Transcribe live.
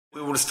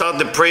We will start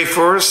the pray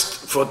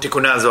first for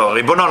Tikkunei Zohar.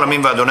 ריבון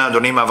העולמים ואדוני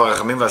אדונים אב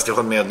הרחמים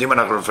והסליחות מיידים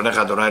אנחנו לפניך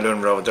אדוני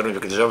אלוהינו ולאבותינו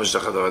וקדשנו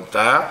ושתך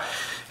תורתה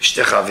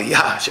אשתך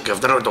אביה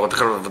שקרבתנו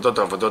לתורתך ולעבודות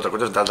העבודות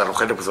הקודש נתת לנו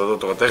חלק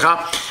בסודות תורתך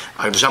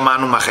הקדושה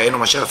מענו מחיינו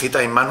מה אשר עשית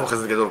עמנו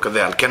חסד גדול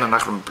כזה על כן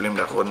אנחנו מפלים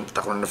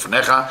תחתונים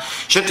לפניך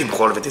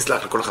שתמחול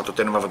ותסלח לכל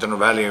חטאותינו ואבותינו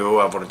ואל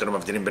יהיו עוונותינו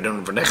מבדילים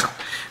בינינו לבניך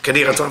כן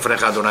יהי רצון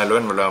לפניך אדוני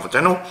אלוהינו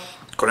ולאבותינו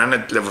כונן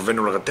את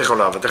לבבינו לרתך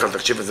ולאהבתך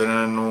לתקשיב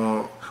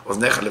וזננו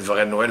אוזניך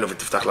לדברנו אלו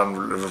ותפתח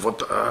לנו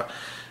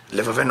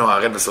לבבינו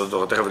הערל בסודות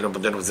תורתך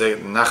ולמודנו וזה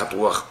נחת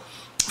רוח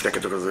לפני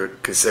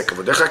כיסא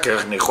כבודיך,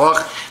 כרך ניחוח,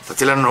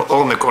 תציל לנו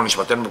אור מקור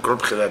נשמתנו בכל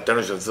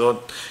בחילתנו של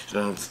זאת,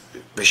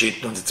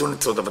 ושיתנוצצו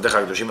נצרות עבדיך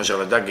הקדושים אשר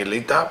לדע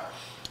גילית,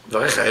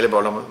 דבריך האלה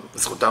בעולם,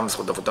 זכותם,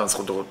 זכות אבותם,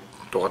 זכות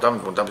תורתם,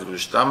 תמותם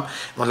וקדושתם,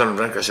 אמרת לנו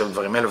דברים כאשר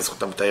דברים אלה,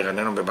 וזכותם תאיר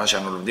עינינו במה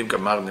שאנו לומדים,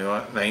 כמר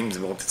נעים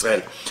זמירות ישראל.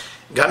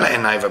 גם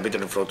לעיניי והביט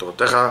על נפלאות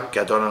תורתך,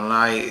 כי אדון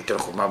אדוני ייתן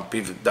חוכמה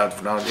בפיו ודעת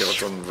ונאו לי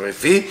רצון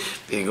ורפי,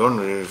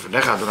 ויגון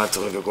לפניך אדוני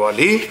צורך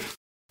וגואלי.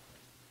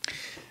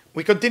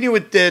 We continue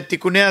with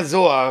Tikkunei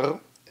Zohar,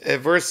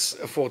 verse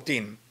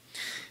 14.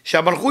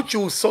 שהמלכות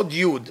שהוא סוד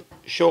יוד,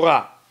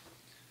 שורה,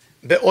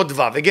 בעוד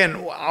ו'. Again,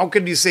 how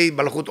can you say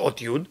מלכות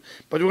אות יוד?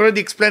 But we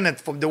already explained it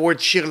from the word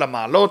שיר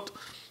למעלות,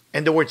 and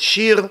the word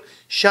שיר,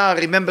 שע,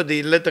 remember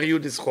the letter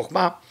יוד is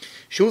חוכמה,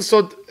 שהוא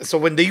סוד, so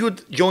when the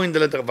יוד join the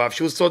letter ו',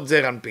 שהוא סוד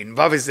זעיר אנפין,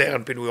 ו' is זעיר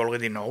אנפין, we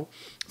already know,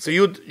 so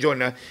יוד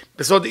join,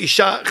 בסוד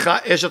אישה,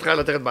 אשת חיל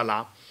עטרת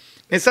בעלה,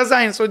 נעשה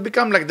זין, so it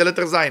become like the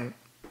letter זין.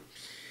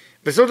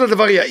 בסוד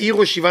הדבר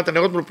יאירו שבעת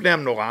הנרות מול פני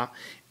המנורה,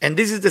 and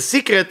this is the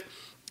secret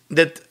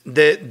that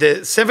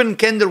the seven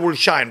candle will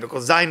shine,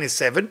 because Zion is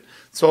seven,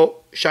 so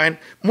shine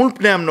מול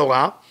פני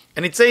המנורה,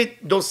 and it says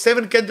those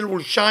seven candle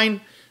will shine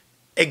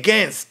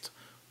against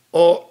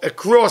or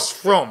across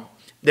from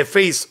the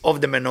face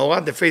of the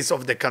menorah, the face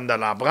of the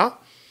candelabra,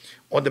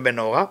 or the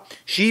menorah,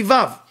 שהיא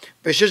ו',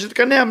 וששת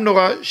קני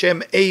המנורה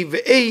שהם A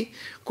ו-A,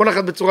 כל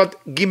אחד בצורת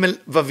ג'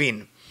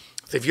 ווין.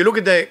 So if you look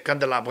at the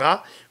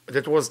candelabra,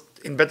 that was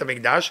in Bet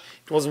HaMikdash,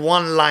 it was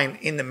one line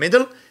in the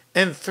middle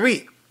and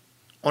three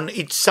on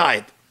each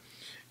side.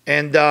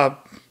 And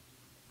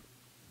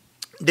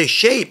the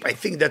shape, I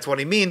think that's what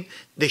I mean,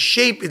 the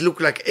shape, it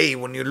looked like A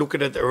when you look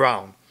at it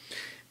around.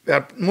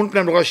 מול פני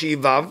המנורה שהיא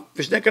ו'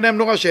 ושני קני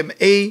המנורה שהם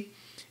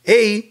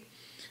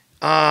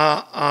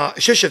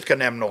ששת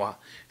קני המנורה,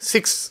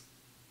 6.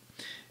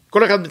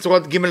 כל אחד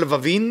בצורת ג'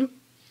 ווין,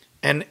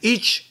 and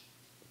each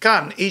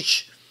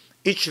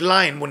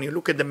line, when you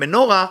look at the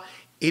menorah,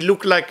 it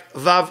looked like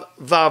vav,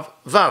 vav,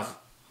 vav.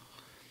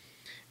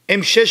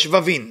 M shesh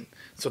vavin.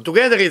 So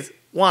together is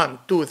 1,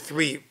 2,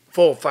 3,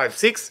 4, 5,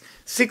 6.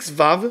 6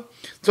 vav.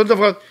 זאת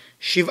אומרת,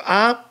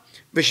 7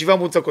 ו7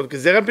 מוצקות. כי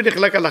זה רבי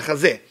נחלק על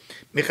החזה.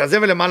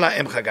 מחזה ולמעלה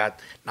M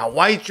חגת. Now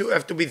why do you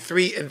have to be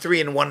 3 and 3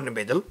 and 1 in the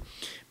middle?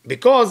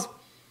 Because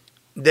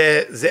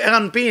the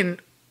Zeranpin,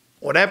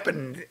 what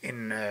happened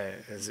in,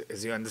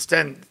 as you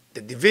understand,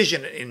 the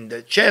division in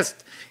the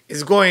chest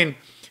is going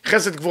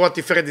Chesed Gvura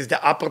Tiferet is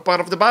the upper part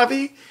of the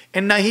body,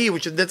 and Nahi,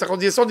 which is Netzach Hod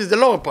Yesod, is the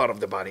lower part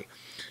of the body.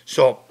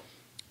 So,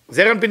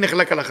 Zeran Pin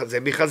נחלק על החזה,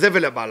 מחזה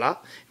ולמעלה,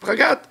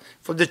 חגת,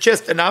 from the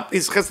chest and up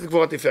is Chesed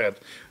Gvura Tiferet.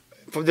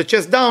 From the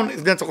chest down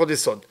is Netzach Hod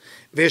Yesod.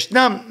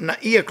 וישנם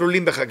נאי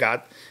הכלולים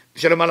בחגת,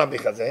 שלמעלה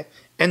מחזה,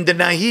 and the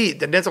Nahi,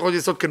 the Netzach Hod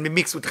Yesod can be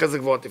mixed with Chesed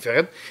Gvura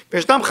Tiferet,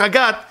 וישנם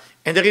חגת,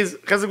 and there is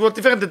Chesed Gvura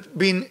Tiferet that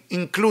been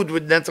included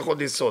with Netzach Hod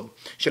Yesod,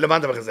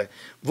 שלמעלה מחזה.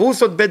 והוא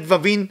סוד בית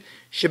ווין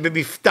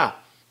שבמפתע,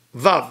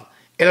 ו',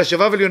 אלא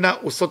שו' עליונה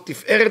הוא סוד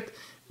תפארת,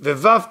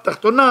 וו'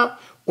 תחתונה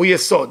הוא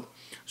יסוד.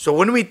 So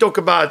when we talk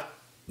about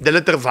the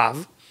letter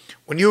ו',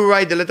 when you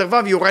write the letter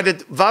ו', you write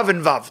it ו'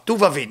 and ו', two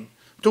vavin,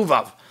 two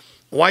ו'.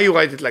 Why you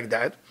write it like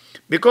that?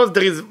 Because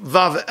there is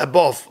ו'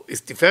 above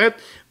is תפארת,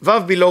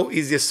 ו' below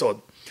is יסוד.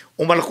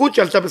 ומלכות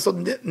שעלתה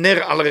בסוד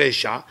נר על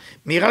רשע,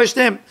 מהירה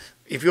לשניהם.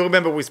 If you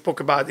remember we spoke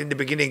about in the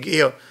beginning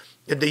here,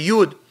 that the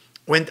yud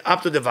went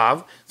up to the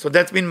ו', so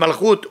that means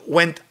malchut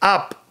went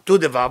up to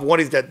the ו'. What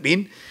does that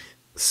mean?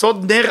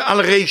 Sod ner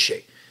al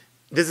reishe.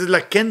 This is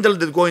like candle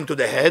that go into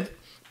the head.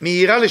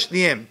 Meira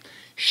l'shniem.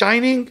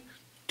 Shining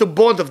to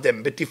both of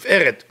them.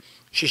 Betiferet.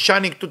 She's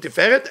shining to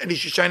Tiferet and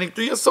she's shining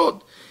to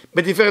Yesod.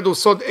 Betiferet הוא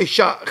סוד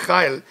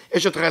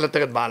אשת חיל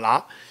עטרת בעלה.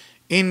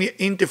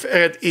 In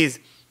Tiferet is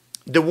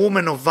the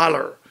woman of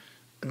valor,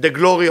 the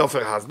glory of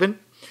her husband.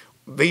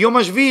 ויום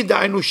השביעי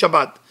דהיינו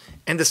שבת.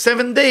 And the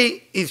 7th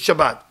day is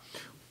Shabbat.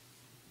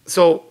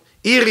 So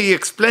here he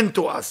explained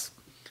to us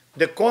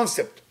the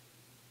concept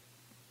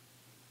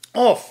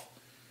of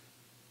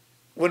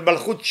when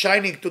Malchut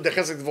shining to the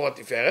Chesed Gvura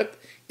Tiferet,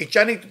 it's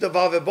shining to the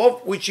Vav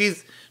above, which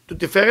is to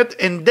Tiferet,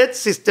 and that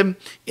system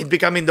is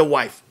becoming the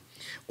wife.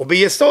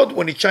 וביסוד,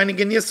 when it's shining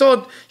in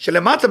יסוד,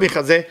 שלמטה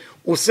מחזה,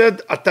 הוא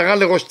סוד עטרה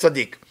לראש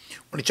צדיק.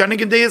 When it's shining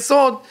in the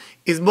יסוד,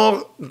 is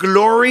more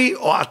glory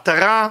או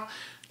עטרה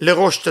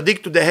לראש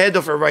צדיק, to the head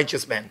of a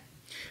righteous man.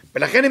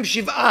 ולכן הם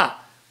 7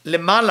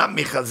 למעלה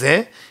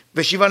מחזה,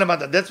 ו7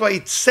 למטה. That's why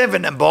it's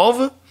 7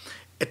 above,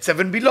 it's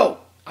 7 below.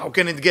 How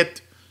can it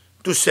get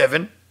to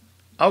 7?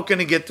 How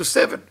can it get to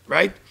 7,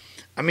 right?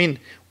 I mean,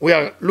 we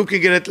are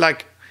looking at it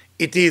like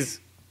it is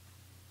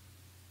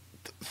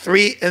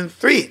 3 and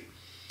 3.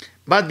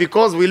 But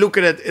because we look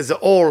at it as a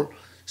whole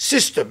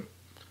system,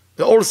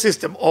 the whole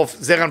system of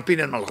Zeir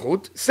Anpin and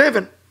Malchut,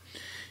 7.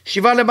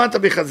 Shiva lemata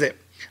b'chazeh.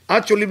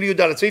 Ad sholim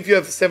liyudal. So if you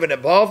have 7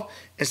 above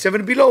and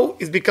 7 below,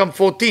 it's become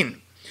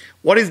 14.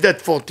 What is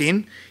that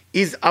 14?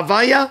 Is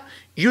Avaya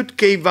Yud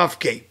K Vav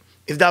K.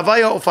 If the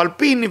Avaya of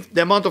Alpin, if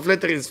the amount of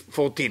letter is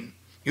 14.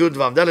 Yud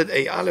Vav Dalet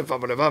A Aleph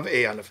Vav Vav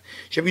A Aleph.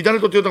 Shem Yudalet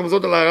Otiyot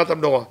Ramazot Al Ha'arat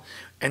HaMenorah.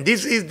 And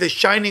this is the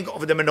shining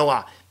of the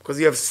menorah, because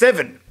you have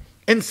 7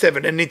 and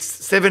 7, and it's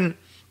 7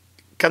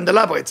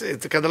 candelabra.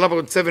 It's a candelabra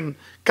with 7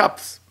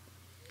 cups.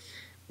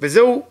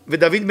 וזהו,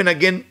 ודוד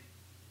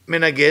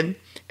מנגן,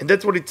 and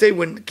that's what it say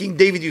when King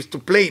David used to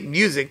play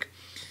music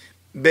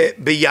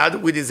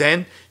ביד, with his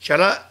hand,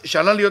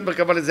 שעלה להיות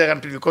מרכבה לזעיר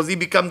אנפין, because he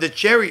became the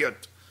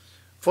chariot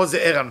for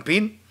זעיר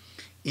אנפין,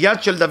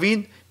 יד של דוד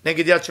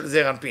נגד יד של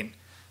זעיר אנפין.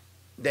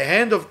 The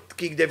hand of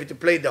King David to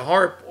play the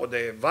harp or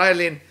the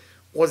violin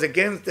was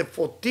against the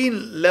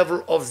 14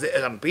 level of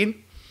זעיר אנפין,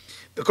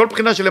 בכל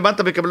בחינה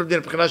שלמטה מקבלו בדין,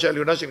 בחינה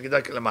העליונה של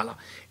גדל למעלה.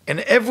 And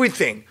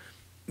everything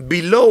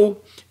below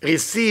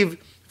receive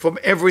from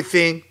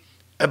everything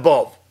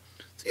above.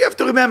 So you have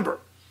to remember,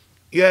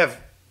 you have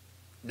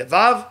the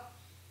Vav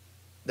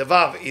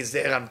is the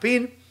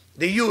Eranpin,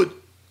 the Yud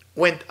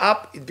went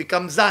up, it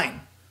becomes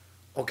Zayin.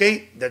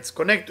 Okay, that's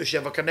connected to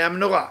Sheva Kanei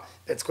HaMenorah,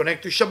 that's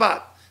connected to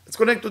Shabbat, that's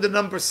connected to the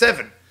number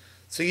 7.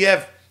 So you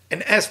have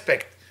an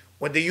aspect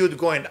when the Yud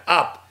going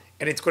up,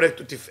 and it's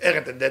connected to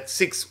Tiferet, and that's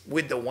 6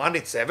 with the 1,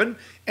 it's 7,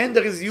 and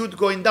there is Yud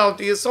going down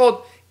to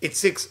Yesod, it's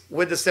 6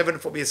 with the 7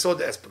 from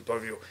Yesod aspect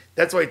of view.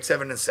 That's why it's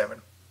 7 and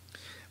 7.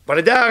 ועל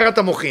ידי הערת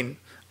המוחין,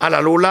 על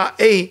הלולה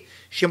A,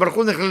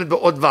 שמלכות נכללת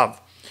בעוד ו',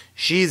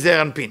 שהיא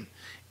זעיר אנפין.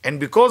 And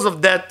because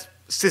of that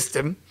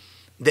system,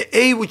 the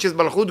A which is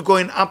מלכות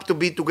going up to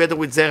be together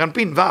with זעיר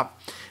אנפין, ו'.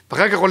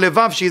 ואחר כך עולה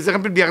ו' שהיא זעיר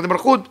אנפין ביחד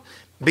המלכות,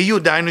 בי'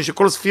 דהיינו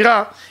שכל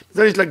ספירה,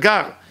 זה יש לה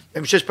גר,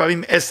 הם 6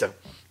 פעמים 10.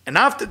 And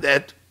after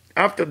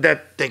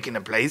that taking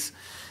a place,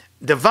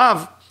 the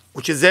ו'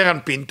 which is זעיר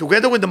אנפין,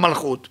 together with the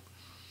מלכות,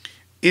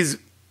 is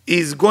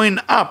going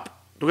up.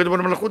 together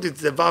with the מלכות,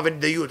 it's the Vav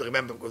and the Yud,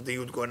 remember, because the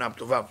Yud going up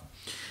to Vav.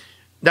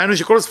 דהיינו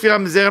שכל ספירה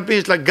מזעיר אנפין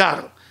יש לה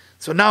גר.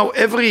 So now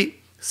every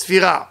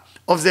ספירה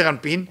of זעיר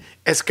אנפין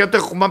has כתר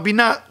חוכמה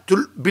בינה to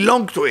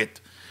belong to it.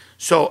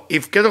 So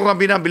if כתר חוכמה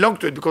בינה belong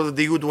to it because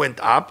the Yud went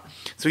up,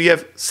 so you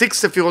have 6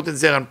 ספירות in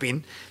זעיר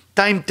אנפין,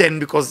 time 10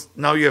 because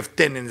now you have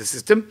 10 in the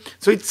system,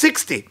 so it's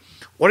 60.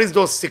 What is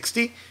those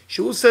 60?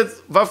 שהוא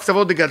says ו'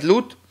 קצוות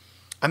בגדלות,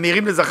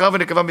 המאירים לזכר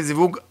ונקבה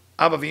מזיווג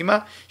אבא ואמא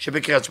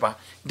שבקריאת שמע.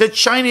 That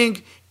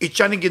shining, it's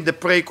shining in the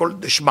prayer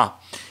called the שמע.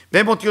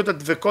 והם אותיות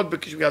הדבקות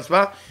בקריאת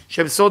שמע,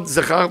 שהם סוד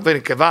זכר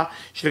ונקבה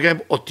שנקראים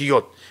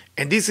אותיות.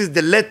 And this is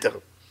the letter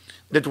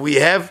that we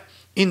have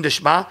in the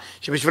שמע,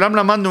 שבשבילם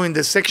למדנו in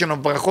the section of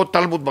ברכות,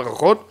 תלמוד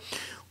ברכות,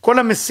 כל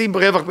המשים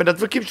רווח בין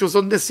הדבקים שהוא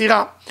סוד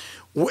נסירה.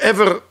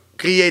 Whoever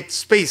creates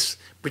space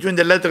between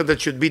the letter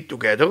that should be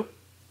together,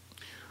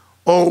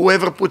 or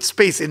whoever puts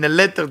space in a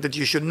letter that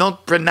you should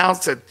not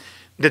pronounce it,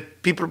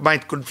 that people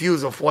might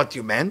confuse of what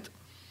you meant.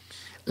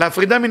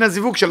 להפרידה מן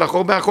הזיווג של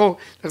אחור באחור,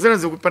 להחזיר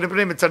לזיווג פנים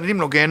פנים,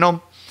 מצננים לו גיהנום.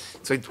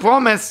 So it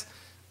promised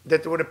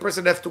that when a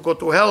person has to go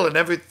to hell, and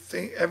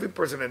every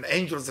person and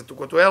angels have to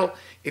go to hell,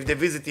 if they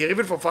visit here,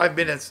 even for 5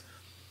 minutes,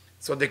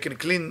 so they can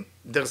clean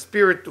their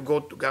spirit to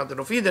go to Garden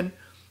of Eden.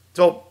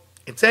 So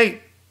it's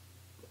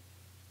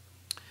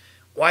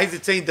why is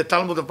it saying the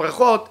Talmud of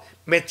Brachot,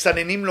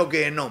 מצננים לו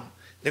גיהנום?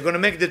 They're going to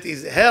make that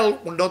his hell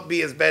will not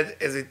be as bad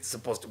as it's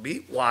supposed to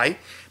be. Why?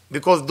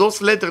 Because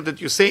those letters that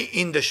you say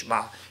in the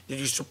Shema, that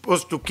you're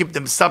supposed to keep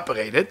them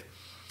separated,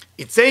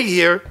 it say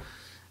here,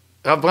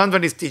 Rav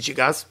Brandvan is teaching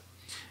us,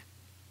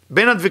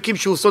 בין הדבקים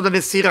שהוא סוד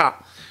הנסירה,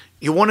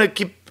 you want to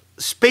keep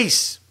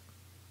space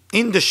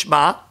in the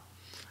Shema,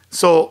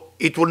 so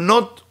it will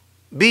not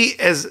be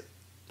as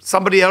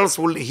somebody else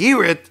will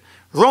hear it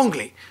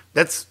wrongly.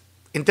 That's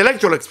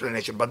intellectual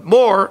explanation, but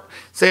more,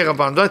 say Rav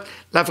Brandvan,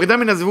 להפרידה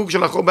מן הזיווג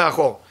של אחור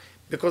באחור.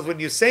 Because when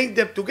you say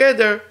them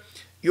together,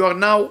 you are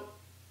now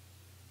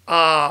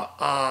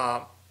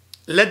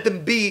let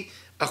them be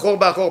achor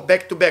ba'achor,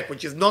 back to back,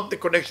 which is not the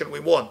connection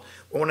we want.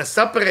 We want to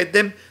separate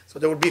them so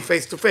they will be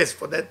face to face.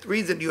 For that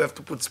reason, you have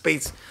to put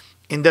space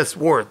in this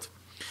word.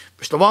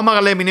 ושלמה אמר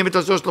עליהם, הנה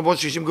בתעשו שלמה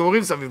 60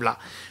 גמורים סביב לה.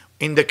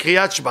 In the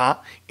קריאת שמע,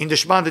 in the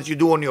shema that you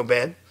do on your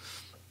bed,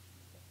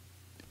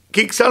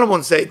 King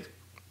Solomon said,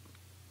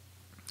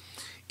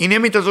 הנה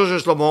מתעשו של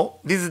שלמה,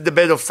 this is the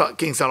bed of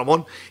King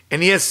Solomon,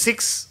 and he has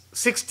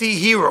 60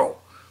 hero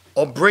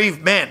or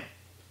brave men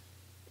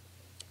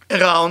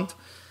around.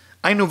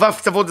 היינו ו'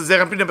 קצוות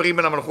זעיר אנפין הבאים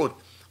בין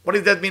המלכות. What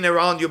does that mean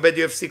around your bed?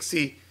 You have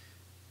 60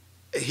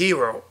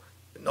 hero.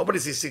 Nobody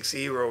sees 60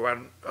 hero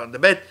on the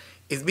bed.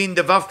 It's mean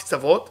the ו'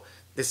 קצוות,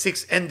 the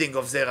 6th ending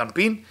of זעיר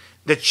אנפין,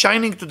 that's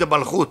shining to the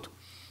מלכות.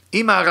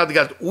 עם הערת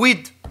גד,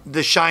 with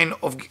the shine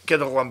of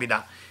כתר חוכמה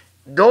בינה.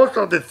 Those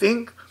are the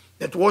things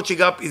that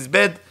watching up his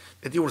bed,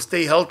 that he will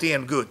stay healthy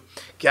and good.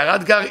 כי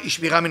הערת גר היא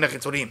שמירה מן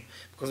החיצוניים.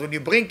 Because when you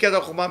bring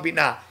כתר חוכמה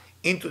בינה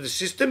into the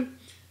system,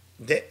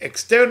 the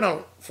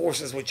external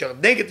forces, which are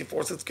negative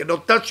forces,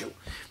 cannot touch you.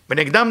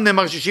 ונגדם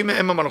נאמר 60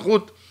 הם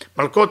המלכות,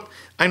 מלכות,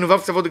 היינו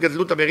ו' צוות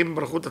גדלות המרים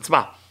במלכות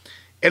עצמה.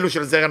 אלו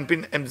של זעיר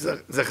אנפין הם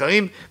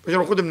זכרים, ושל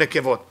מלכות הם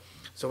נקבות.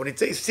 So when it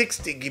says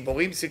 60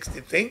 גיבורים,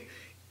 60 thing,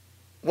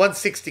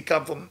 160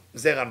 come from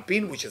זעיר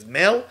אנפין, which is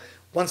male,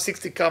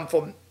 160 come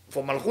from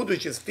מלכות,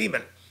 which is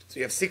female. So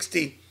you have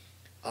 60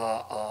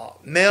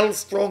 male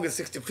strong and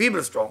 60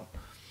 female strong.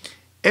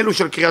 אלו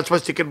של קריאת שמע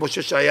שתיקן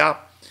משה שהיה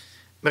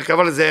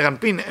מרכבה לזעיר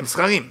אנפין הם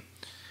זכרים,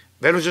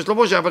 ואלו של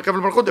שלמה שהיה מרכבה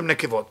למלכות הם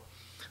נקבות.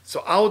 So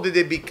how did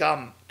they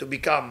become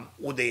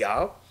who they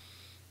are?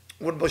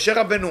 When Moshe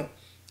Rabbeinu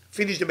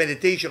finished the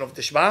meditation of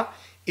the Shema,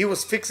 he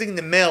was fixing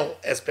the male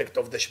aspect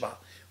of the Shema,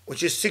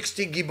 which is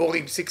 60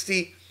 giborim,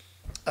 60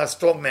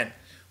 strong men.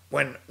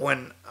 When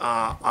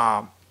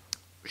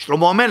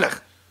Shlomo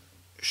HaMelech,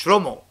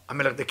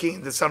 the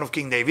king, the son of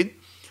King David,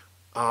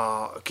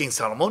 King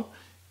Solomon,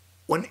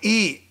 when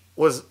he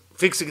was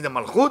fixing the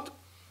Malchut,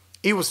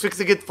 he was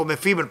fixing it from a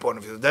female point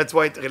of view. That's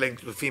why it relates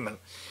to the female.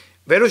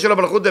 ואלו של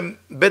המלכות הם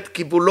בית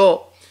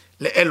קיבולו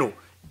לאלו.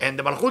 And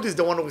the Malchut is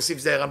the one who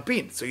receives the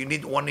Erampin. So you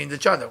need one in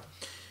the other.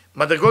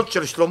 מדרגות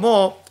של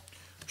שלמה,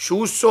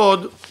 שהוא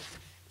סוד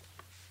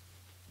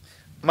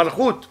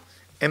מלכות,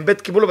 הם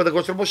בית קיבולו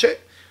מדרגות של משה.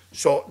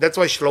 So that's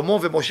why שלמה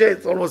ומשה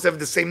almost have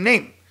the same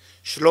name.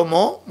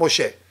 שלמה,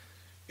 Moshe.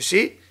 You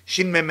see?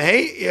 Shin Mem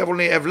Hei, you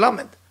only have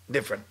Lamed.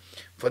 Different.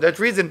 For that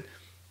reason,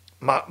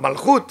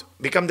 Malchut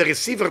become the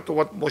receiver to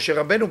what Moshe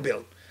Rabbeinu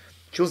built.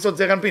 שהוא סוד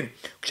זעיר אנפין.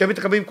 כשהם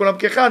מתחברים כולם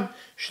כאחד,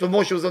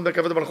 שלמה שהוא סוד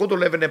מרכבת המלכות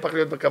עולה ונהפך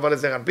להיות מרכבה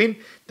לזעיר אנפין,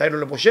 דהיינו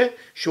למשה,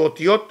 שהוא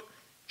אותיות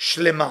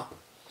שלמה.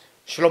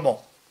 שלמה.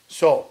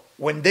 So,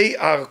 when they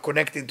are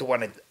connected to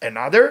one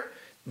another,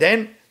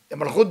 then the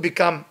Malchut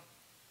become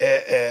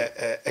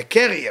a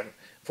carrier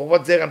for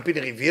what זעיר אנפין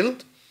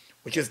revealed,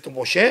 which is to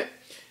Moshe,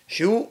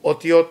 שהוא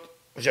אותיות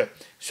משה.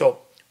 So,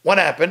 what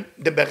happened?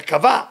 The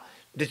מרכבה,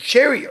 the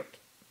chariot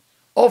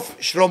of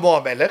שלמה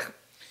המלך,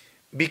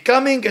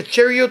 becoming a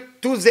chariot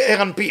to Ze'er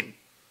Anpin.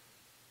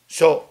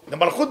 So the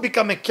Malchut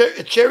become a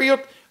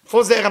chariot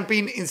for Ze'er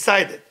Anpin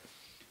inside it.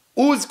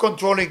 Who is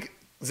controlling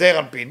Ze'er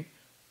Anpin?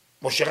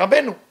 Moshe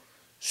Rabbeinu.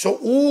 So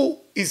who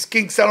is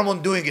King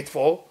Solomon doing it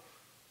for?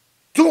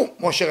 To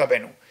Moshe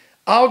Rabbeinu.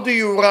 How do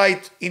you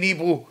write in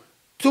Hebrew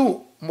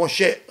to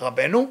Moshe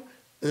Rabbeinu?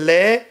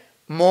 Le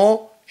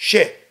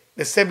Moshe.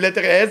 The same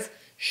letter as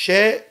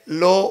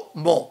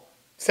Shelomo.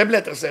 Same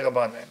letter, say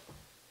Rabbanan.